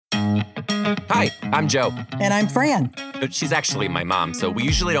Hi, I'm Joe. And I'm Fran, She's actually my mom, so we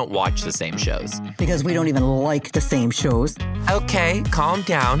usually don't watch the same shows. because we don't even like the same shows. Okay, calm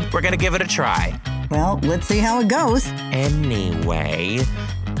down. We're gonna give it a try. Well, let's see how it goes. Anyway,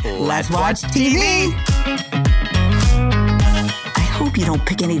 Let's watch TV. I hope you don't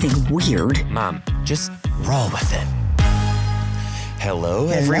pick anything weird. Mom, just roll with it. Hello,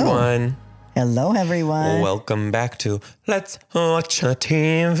 everyone. Hello, everyone. Welcome back to Let's Watch a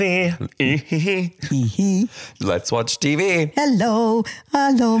TV. Hee-hee. Let's watch TV. Hello,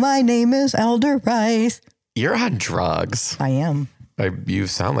 my name is Elder Rice. You're on drugs. I am. You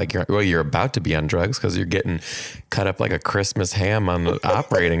sound like you're about to be on drugs because you're getting cut up like a Christmas ham on the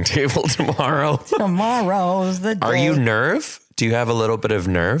operating table tomorrow. Tomorrow's the day. Are you nerve? Do you have a little bit of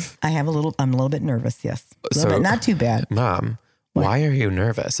nerve? I'm a little bit nervous, yes. A little bit, not too bad. Mom, why are you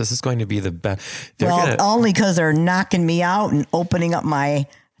nervous? This is going to be the best. Only because they're knocking me out and opening up my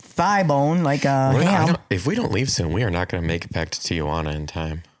thigh bone like a ham. If we don't leave soon, we are not going to make it back to Tijuana in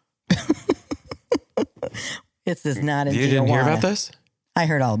time. This is not in Tijuana. You didn't hear about this? I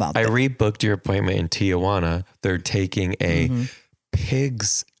heard all about I this. rebooked your appointment in Tijuana. They're taking a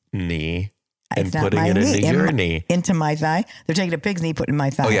pig's knee and It's not putting my it knee, into your knee. Into my thigh. They're taking a pig's knee, putting in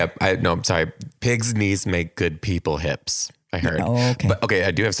my thigh. Oh, yeah. I'm sorry. Pigs' knees make good people hips, I heard. Oh, okay. But okay, I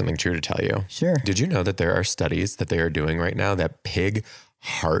do have something true to tell you. Sure. Did you know that there are studies that they are doing right now that pig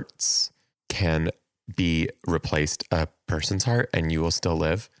hearts can be replaced a person's heart and you will still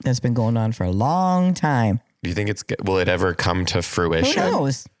live? That's been going on for a long time. Do you think will it ever come to Who fruition?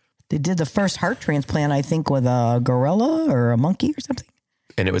 knows? They did the first heart transplant, I think, with a gorilla or a monkey or something.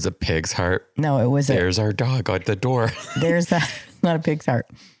 And it was a pig's heart. No, it was There's our dog at the door. there's not a pig's heart.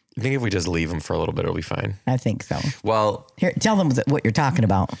 I think if we just leave him for a little bit, it'll be fine. I think so. Well, Here, tell them what you're talking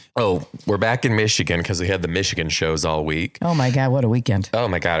about. we're back in Michigan because we had the Michigan shows all week. Oh my God, what a weekend. Oh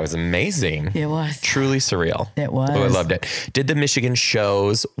my God, it was amazing. It was. Truly surreal. It was. Oh, I loved it. Did the Michigan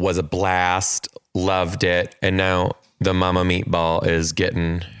shows, was a blast, loved it. And now the Mama Meatball is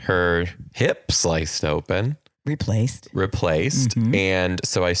getting her hip sliced open, Replaced. replaced. And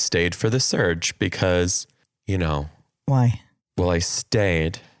so I stayed for the surge because, Why? I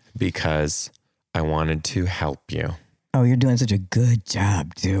stayed because I wanted to help you. Oh, you're doing such a good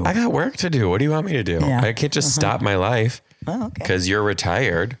job, too. I got work to do. What do you want me to do? Yeah. I can't just stop my life Oh, okay. because you're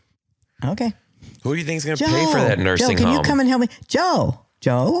retired. Okay. Who do you think is going to pay for that nursing Joe, can home? you come and help me? Joe,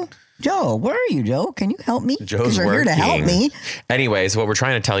 where are you, Joe? Can you help me? 'Cause Joe's you're working. here to help me. Anyways, what we're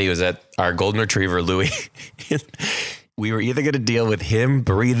trying to tell you is that our golden retriever, Louie, we were either going to deal with him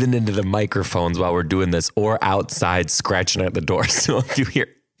breathing into the microphones while we're doing this or outside scratching at the door. So if you hear...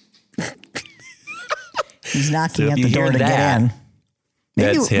 He's knocking if at you the door hear to that, get in.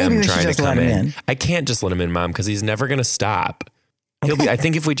 That's him we should trying to just come let him in. I can't just let him in, Mom, because he's never going to stop. He'll be. I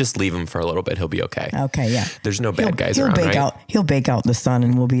think if we just leave him for a little bit, he'll be okay. Okay, yeah. There's no bad guys he'll around, bake right? out. He'll bake out the sun,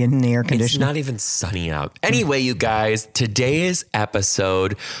 and we'll be in the air It's conditioner. not even sunny out. Anyway, you guys, today's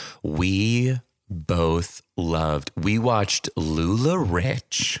episode, we both loved. We watched Lula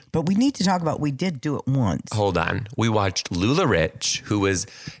Rich. But we need to talk about. We did do it once. Hold on. We watched Lula Rich, who was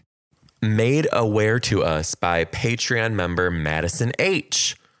made aware to us by Patreon member Madison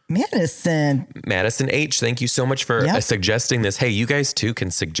H. Madison H, thank you so much for suggesting this. Hey, you guys too can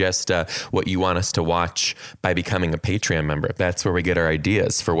suggest what you want us to watch by becoming a Patreon member. That's where we get our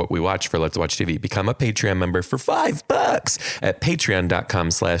ideas for what we watch for Let's Watch TV. Become a Patreon member for $5 at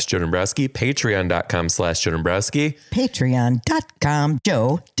patreon.com/JoeDombrowski, patreon.com/JoeDombrowski. Patreon.com,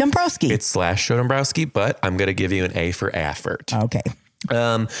 Joe Dombrowski. It's /JoeDombrowski, but I'm going to give you an A for effort. Okay.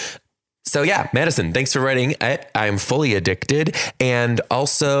 So yeah, Madison, thanks for writing it. I'm fully addicted. And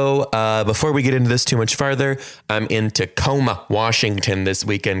also, before we get into this too much farther, I'm in Tacoma, Washington this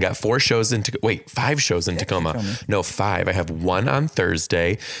weekend. Got 5 shows in Tacoma. No, 5. I have 1 on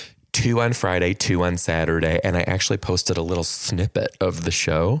Thursday, 2 on Friday, 2 on Saturday. And I actually posted a little snippet of the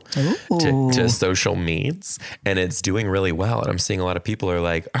show to social medias, and it's doing really well. And I'm seeing a lot of people are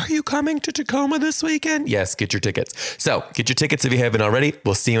like, are you coming to Tacoma this weekend? Yes, get your tickets. So get your tickets if you haven't already.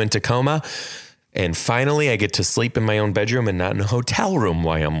 We'll see you in Tacoma. And finally, I get to sleep in my own bedroom and not in a hotel room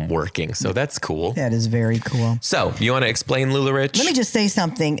while I'm working. So that's cool. That is very cool. So you want to explain Lula Rich? Let me just say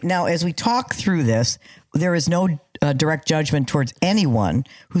something. Now, as we talk through this, there is no direct judgment towards anyone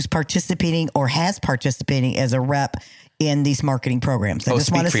who's participating or has participating as a rep in these marketing programs. I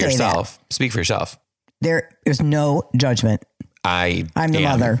just want to say yourself. Speak for yourself. There is no judgment. I'm the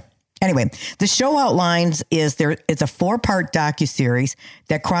mother. Anyway, the show outlines it's a 4-part docuseries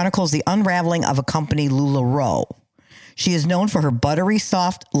that chronicles the unraveling of a company, LuLaRoe. She is known for her buttery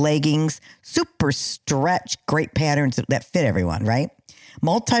soft leggings, super stretch, great patterns that fit everyone, right?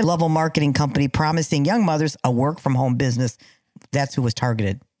 multi-level marketing company promising young mothers a work-from-home business. That's who was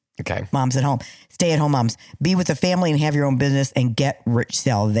targeted. Okay. Moms at home, stay-at-home moms. Be with the family and have your own business and get rich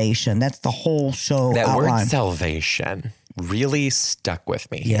salvation. That's the whole show That outline. word salvation really stuck with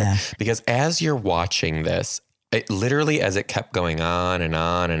me here. Because as you're watching this, it literally, as it kept going on and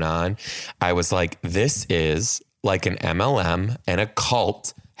on and on, I was like, this is like an MLM and a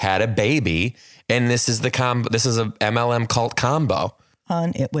cult had a baby, and this is the This is a MLM cult combo.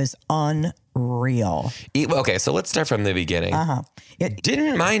 It was unreal. Okay, so let's start from the beginning.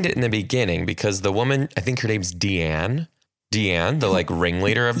 Didn't mind it in the beginning because the woman, I think her name's Deanne, the like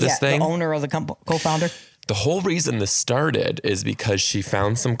ringleader of this thing. The owner of the co-founder. The whole reason this started is because she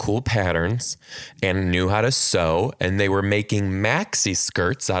found some cool patterns and knew how to sew, and they were making maxi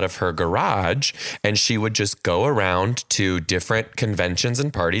skirts out of her garage, and she would just go around to different conventions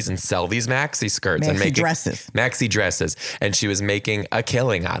and parties and sell these maxi skirts and make maxi dresses. And she was making a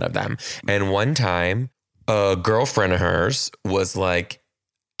killing out of them. And one time a girlfriend of hers was like,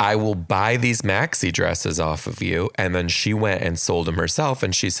 I will buy these maxi dresses off of you. And then she went and sold them herself.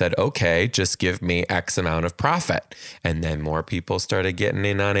 And she said, okay, just give me X amount of profit. And then more people started getting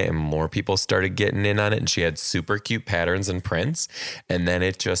in on it and more people started getting in on it. And she had super cute patterns and prints. And then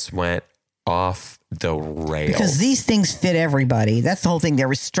it just went off the rails. Because these things fit everybody. That's the whole thing. There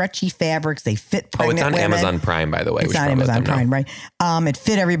were stretchy fabrics. They fit pregnant it's on women. Amazon Prime, by the way. It's on Amazon Prime, right? It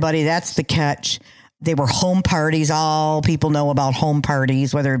fit everybody. That's the catch. They were home parties. All people know about home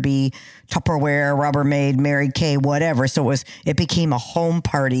parties, whether it be Tupperware, Rubbermaid, Mary Kay, whatever. So it became a home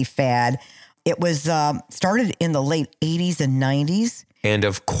party fad. It was started in the late 80s and 90s. And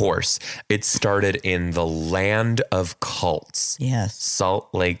of course, it started in the land of cults. Yes. Salt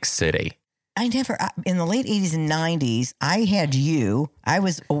Lake City. In the late 80s and 90s, I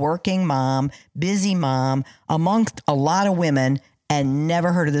was a working mom, busy mom, amongst a lot of women, and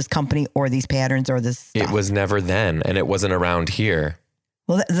never heard of this company or these patterns or this stuff. It was never then, and it wasn't around here.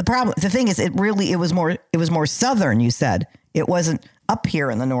 Well, the thing is, it was more southern, you said. It wasn't up here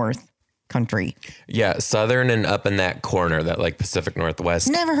in the North country. Yeah, southern and up in that corner, that like Pacific Northwest.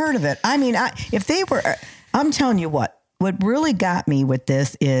 Never heard of it. I mean, I'm telling you what really got me with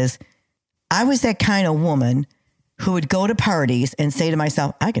this is I was that kind of woman who would go to parties and say to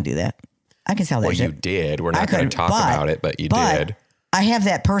myself, I can do that. I can sell that shit. Well, you did. We're not going to talk about it, but you did. I have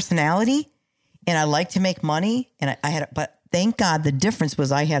that personality and I like to make money. And but thank God the difference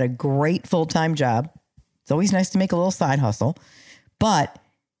was I had a great full-time job. It's always nice to make a little side hustle. But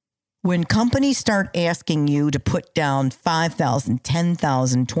when companies start asking you to put down $5,000,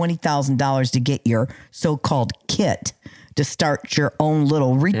 $10,000, $20,000 to get your so-called kit to start your own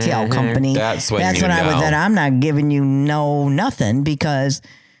little retail company, that's when I was that I'm not giving you nothing because,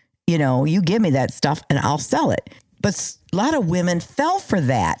 you give me that stuff and I'll sell it. But a lot of women fell for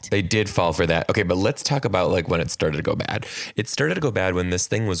that. They did fall for that. Okay, but let's talk about like when it started to go bad. It started to go bad when this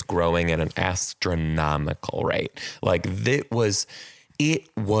thing was growing at an astronomical rate. Like it was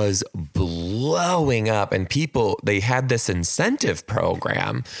blowing up, and they had this incentive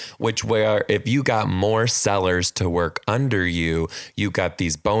program, where if you got more sellers to work under you, you got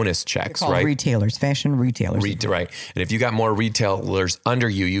these bonus checks, right? Retailers, fashion retailers. Right. And if you got more retailers under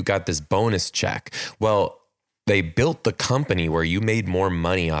you, you got this bonus check. Well, they built the company where you made more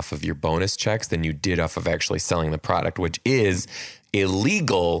money off of your bonus checks than you did off of actually selling the product, which is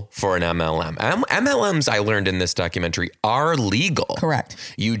illegal for an MLM. MLMs, I learned in this documentary, are legal. Correct.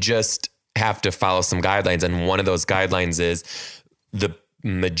 You just have to follow some guidelines. And one of those guidelines is the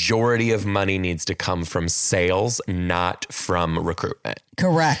majority of money needs to come from sales, not from recruitment.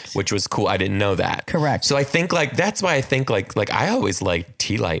 Correct. Which was cool. I didn't know that. Correct. So I think that's why I think like I always like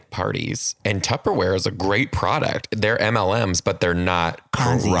tea light parties, and Tupperware is a great product. They're MLMs, but they're not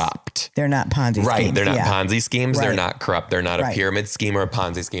corrupt. They're not Ponzi schemes. Right. They're not Ponzi schemes. Right. They're not corrupt. They're not a pyramid scheme or a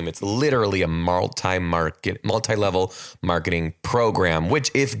Ponzi scheme. It's literally a multi-level marketing program,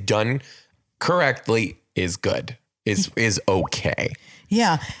 which if done correctly is good, is okay.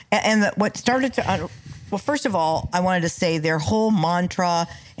 Yeah. And what started to, well, first of all, I wanted to say their whole mantra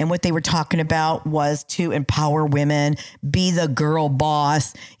and what they were talking about was to empower women, be the girl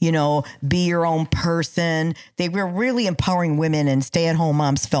boss, be your own person. They were really empowering women, and stay-at-home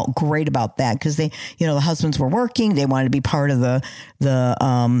moms felt great about that because they, the husbands were working. They wanted to be part of the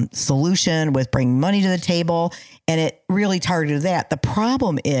solution with bringing money to the table. And it really targeted that. The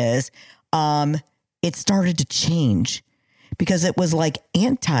problem is it started to change, because it was like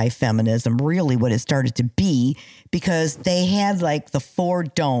anti-feminism, really what it started to be, because they had like the 4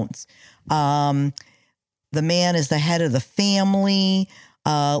 don'ts. The man is the head of the family.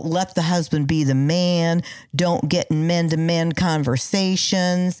 let the husband be the man, don't get in men-to-men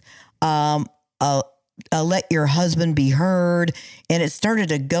conversations, let your husband be heard. And it started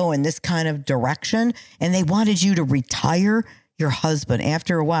to go in this kind of direction. And they wanted you to retire your husband.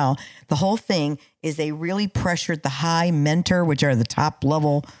 After a while, the whole thing is they really pressured the high mentor, which are the top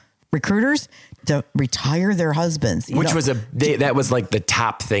level recruiters, to retire their husbands. That was like the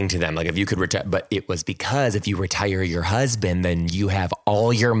top thing to them. Like if you could retire, but it was because if you retire your husband, then you have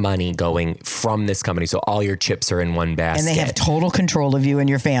all your money going from this company. So all your chips are in one basket. And they have total control of you and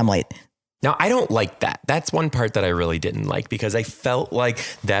your family. Now, I don't like that. That's one part that I really didn't like because I felt like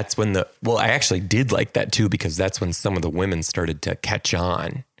that's when I actually did like that too, because that's when some of the women started to catch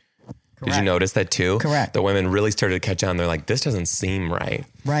on. Correct. Did you notice that too? Correct. The women really started to catch on. They're like, this doesn't seem right.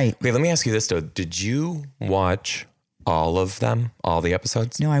 Right. Okay, let me ask you this though. Did you watch all of them, all the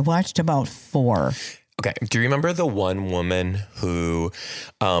episodes? No, I watched about 4. Okay. Do you remember the one woman who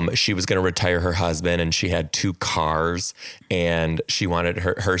she was going to retire her husband and she had 2 cars and she wanted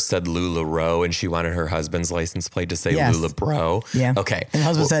her said LuLaRoe and she wanted her husband's license plate to say LuLaBro? Yeah. Okay. And the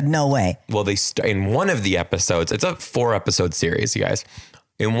husband said, no way. Well, in one of the episodes, it's a 4-episode series, you guys.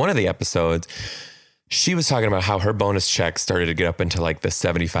 In one of the episodes, she was talking about how her bonus check started to get up into like the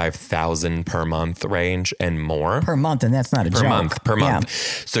 $75,000 per month range and more. Per month, and that's not a joke. Per month.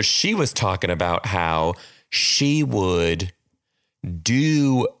 So she was talking about how she was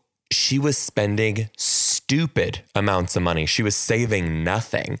spending stupid amounts of money. She was saving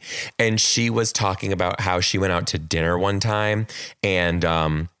nothing. And she was talking about how she went out to dinner one time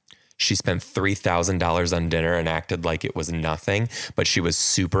and she spent $3,000 on dinner and acted like it was nothing, but she was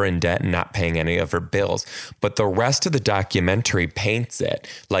super in debt and not paying any of her bills. But the rest of the documentary paints it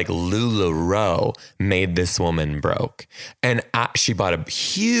like LuLaRoe made this woman broke. And she bought a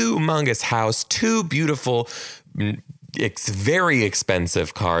humongous house, 2 beautiful, very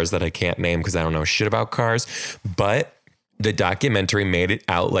expensive cars that I can't name because I don't know shit about cars. But the documentary made it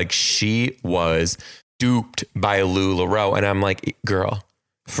out like she was duped by LuLaRoe. And I'm like, girl,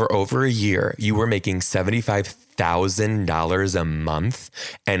 for over a year, you were making $75,000 a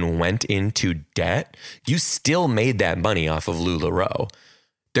month and went into debt. You still made that money off of LuLaRoe.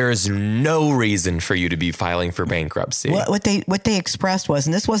 There is no reason for you to be filing for bankruptcy. What they expressed was,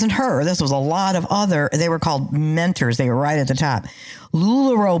 and this wasn't her, this was a lot of they were called mentors. They were right at the top.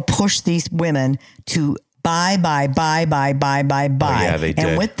 LuLaRoe pushed these women to buy. Oh, yeah, they did.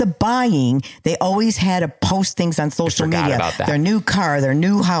 And with the buying, they always had to post things on social media. About that. Their new car, their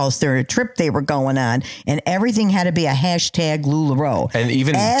new house, their trip they were going on, and everything had to be a hashtag LuLaRoe. And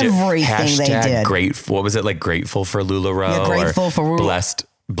even everything they did. Grateful. What was it like? Grateful for LuLaRoe? Yeah, grateful for blessed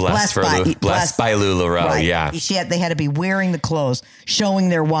by LuLaRoe. Right. Yeah. They had to be wearing the clothes, showing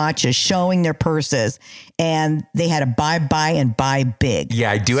their watches, showing their purses, and they had to buy and buy big. Yeah,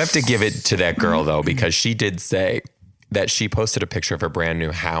 I do have to give it to that girl though, because she did say that she posted a picture of her brand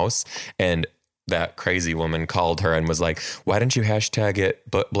new house and that crazy woman called her and was like, why didn't you hashtag it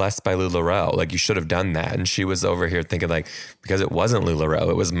blessed by LuLaRoe? Like you should have done that. And she was over here thinking like, because it wasn't LuLaRoe,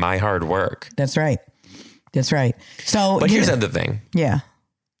 it was my hard work. That's right. So, but here's the other thing. Yeah.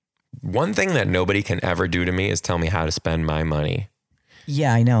 One thing that nobody can ever do to me is tell me how to spend my money.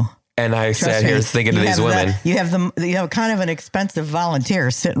 Yeah, I know. And I sat here thinking to these women. You have kind of an expensive volunteer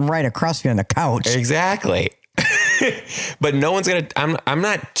sitting right across you on the couch. Exactly. But no one's going to, I'm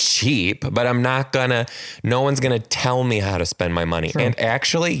not cheap, but no one's going to tell me how to spend my money. True. And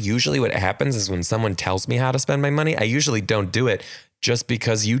actually, usually what happens is when someone tells me how to spend my money, I usually don't do it just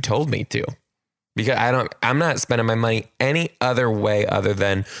because you told me to. Because I'm not spending my money any other way other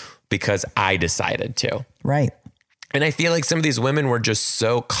than because I decided to. Right. And I feel like some of these women were just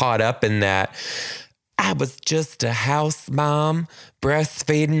so caught up in that. I was just a house mom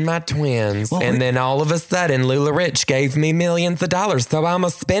breastfeeding my twins. Well, and then all of a sudden, LuLaRich gave me millions of dollars. So I'm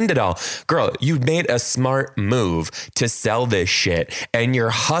going to spend it all. Girl, you made a smart move to sell this shit and you're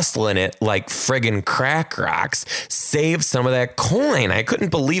hustling it like friggin' crack rocks. Save some of that coin. I couldn't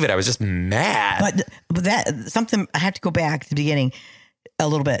believe it. I was just mad. But that something I have to go back to the beginning a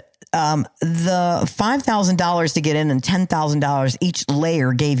little bit. The $5,000 to get in and $10,000 each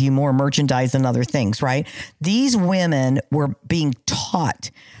layer gave you more merchandise and other things, right? These women were being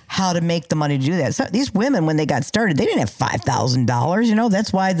taught how to make the money to do that. So these women, when they got started, they didn't have $5,000. You know,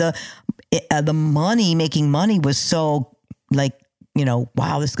 that's why the making money was so like, you know,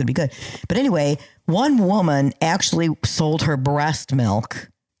 wow, this is going to be good. But anyway, one woman actually sold her breast milk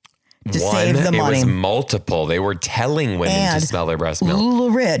to save the money. It was multiple. They were telling women to sell their breast milk.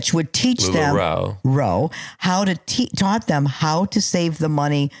 LuLaRich would teach them how to taught them how to save the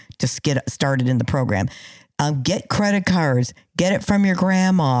money to get started in the program. Get credit cards, get it from your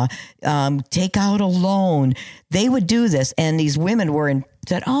grandma, take out a loan. They would do this. And these women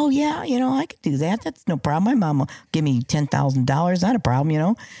said, oh yeah, I could do that. That's no problem. My mom will give me $10,000. Not a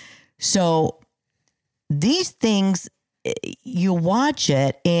problem, So these things, you watch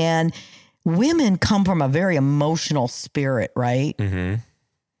it, and women come from a very emotional spirit, right? Mm-hmm.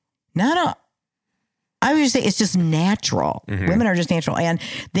 I would say it's just natural. Mm-hmm. Women are just natural, and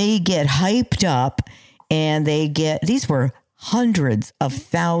they get hyped up, and these were hundreds of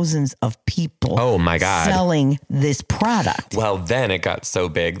thousands of people. Oh my God. Selling this product. Well, then it got so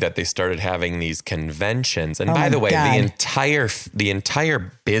big that they started having these conventions. And by the way, the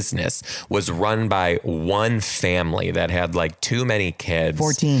entire business was run by one family that had like too many kids.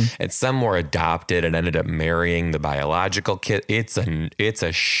 14. And some were adopted and ended up marrying the biological kid. It's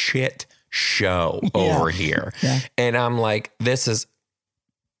a shit show over here. Yeah. And I'm like, I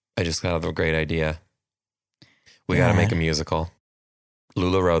just got a great idea. We got to make a musical.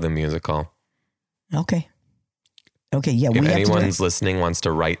 LuLaRoe the musical. Okay. Yeah. If anyone's listening wants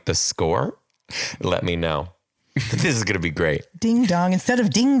to write the score, let me know. This is going to be great. Ding dong. Instead of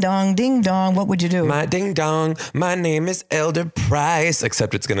ding dong, what would you do? My ding dong, my name is Elder Price.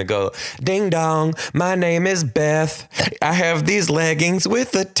 Except it's going to go, ding dong, my name is Beth. I have these leggings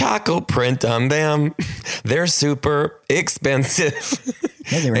with a taco print on them. They're super expensive.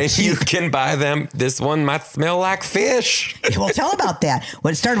 Yeah, and cheap. You can buy them. This one might smell like fish. Well, tell about that.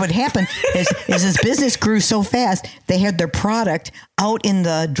 What happened is this business grew so fast, they had their product out in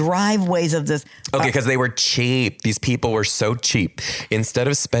the driveways of this. Okay, because they were cheap. These people were so cheap. Instead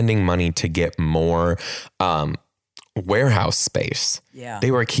of spending money to get more warehouse space,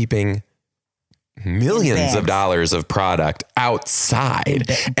 they were keeping millions of dollars of product outside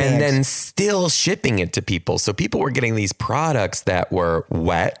and then still shipping it to people. So people were getting these products that were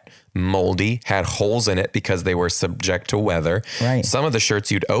wet, moldy, had holes in it because they were subject to weather. Right. Some of the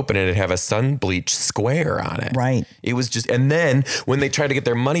shirts you'd open and it'd have a sun bleached square on it. Right. It was just, and then when they tried to get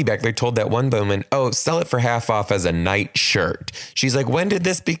their money back, they told that one woman, oh, sell it for half off as a night shirt. She's like, when did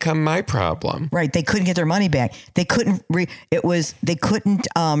this become my problem? Right. They couldn't get their money back. They couldn't, they couldn't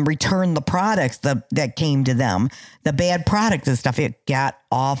return the products that came to them, the bad product and stuff. It got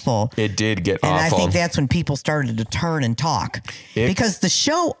awful. It did get awful. And I think that's when people started to turn and talk because the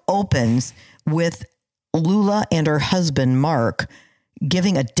show opens with Lula and her husband, Mark,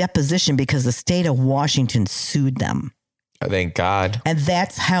 giving a deposition because the state of Washington sued them. Thank God. And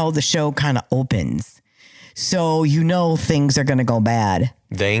that's how the show kind of opens. So, things are going to go bad.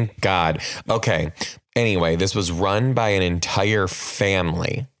 Thank God. Okay. Anyway, this was run by an entire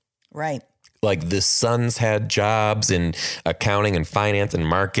family. Right. Like the sons had jobs in accounting and finance and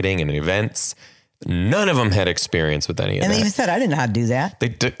marketing and events. None of them had experience with any of that. And they even said, I didn't know how to do that.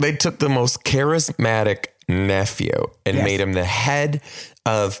 They took the most charismatic nephew and made him the head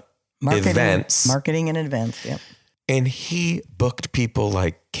of events. Marketing and events, yep. And he booked people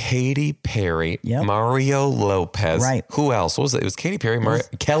like Katy Perry, Mario Lopez. Right. Who else? What was it? It was Katy Perry,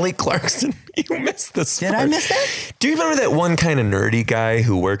 Kelly Clarkson. You missed this. Did I miss that? Do you remember that one kind of nerdy guy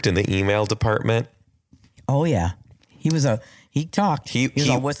who worked in the email department? Oh, yeah. He talked. He was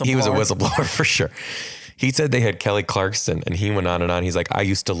a whistleblower. He was a whistleblower for sure. He said they had Kelly Clarkson, and he went on and on. He's like, I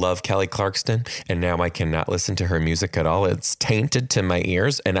used to love Kelly Clarkson, and now I cannot listen to her music at all. It's tainted to my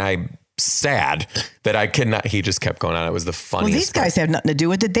ears, and I'm sad that I cannot. He just kept going on. It was the funniest. Well, these guys have nothing to do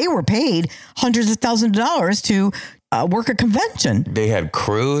with it. They were paid hundreds of thousands of dollars to work a convention. They had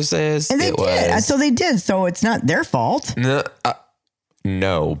cruises. And they did. So they did. So it's not their fault.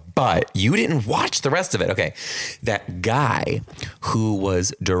 No, but you didn't watch the rest of it. Okay. That guy who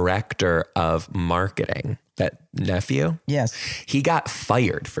was director of marketing, that nephew. Yes. He got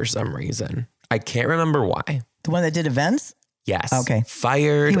fired for some reason. I can't remember why. The one that did events? Yes. Okay.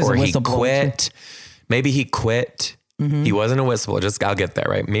 Fired or he quit. Maybe he quit. Mm-hmm. He wasn't a whistleblower. I'll get there,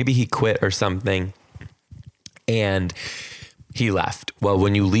 right? Maybe he quit or something. And he left. Well,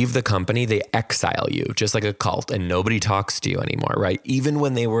 when you leave the company, they exile you, just like a cult, and nobody talks to you anymore, right? Even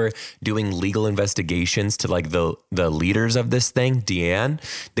when they were doing legal investigations to like the leaders of this thing, Deanne,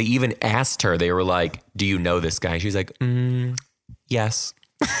 they even asked her, they were like, do you know this guy? She's like, yes.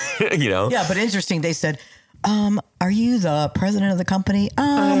 Yeah, but interesting. They said, are you the president of the company?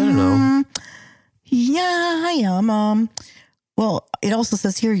 I don't know. Yeah, I am. Well, it also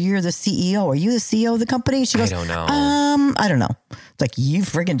says here, you're the CEO. Are you the CEO of the company? She goes, I don't know. I don't know. It's like, you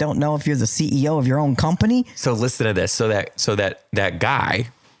freaking don't know if you're the CEO of your own company. So listen to this. So that guy,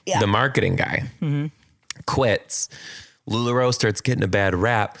 the marketing guy, quits. LuLaRoe starts getting a bad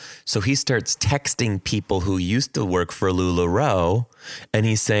rap. So he starts texting people who used to work for LuLaRoe. And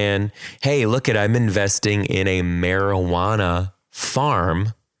he's saying, hey, look I'm investing in a marijuana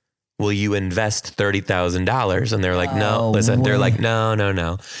farm. Will you invest $30,000? And they're like, no, listen, they're like, no.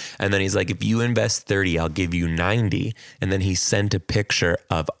 And then he's like, if you invest 30, I'll give you 90. And then he sent a picture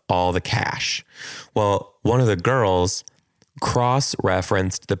of all the cash. Well, one of the girls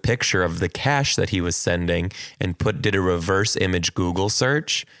cross-referenced the picture of the cash that he was sending and did a reverse image Google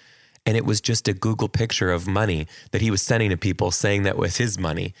search. And it was just a Google picture of money that he was sending to people saying that was his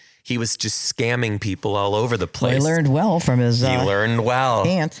money. He was just scamming people all over the place. Well, he learned well from his He learned well.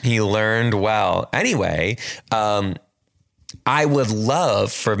 aunt. He learned well. Anyway, I would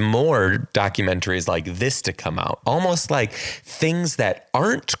love for more documentaries like this to come out. Almost like things that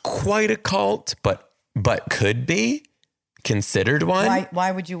aren't quite a cult, but could be considered one.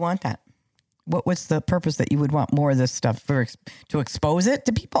 Why would you want that? What's the purpose that you would want more of this stuff to expose it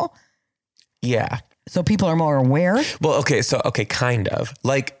to people? Yeah. So people are more aware? Well, okay. So, kind of.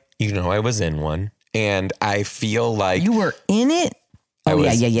 Like, I was in one and I feel like... You were in it? Oh,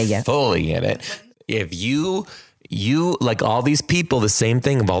 yeah. Fully in it. If you like all these people, the same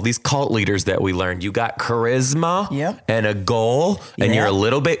thing of all these cult leaders that we learned, you got charisma and a goal and you're a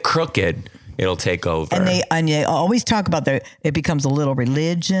little bit crooked. It'll take over. And they always talk about it becomes a little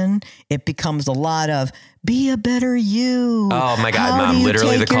religion. It becomes a lot of be a better you. Oh my God, Mom,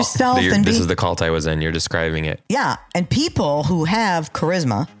 literally the cult. This is the cult I was in. You're describing it. Yeah. And people who have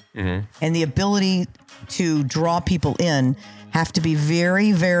charisma and the ability to draw people in have to be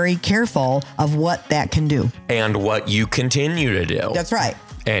very, very careful of what that can do. And what you continue to do. That's right.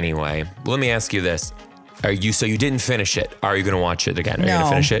 Anyway, let me ask you this. So you didn't finish it. Are you going to watch it again? Are you going to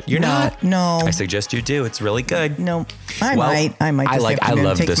finish it? You're not? No. I suggest you do. It's really good. No. I might just I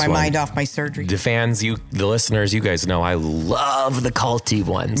love take this my mind off my surgery. The fans, the listeners, you guys know I love the culty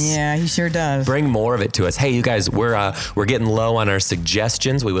ones. Yeah, he sure does. Bring more of it to us. Hey, you guys, we're getting low on our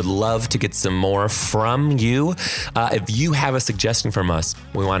suggestions. We would love to get some more from you. If you have a suggestion from us,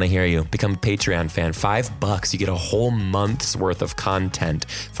 we want to hear you. Become a Patreon fan. $5. You get a whole month's worth of content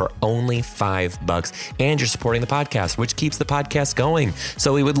for only $5. And you're supporting the podcast, which keeps the podcast going.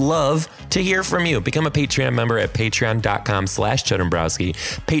 So we would love to hear from you. Become a Patreon member at patreon.com/Joe Dombrowski,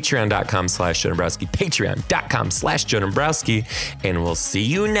 patreon.com/Joe Dombrowski, patreon.com/Joe Dombrowski. And we'll see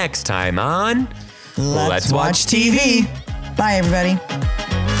you next time on Let's Watch TV. Bye, everybody.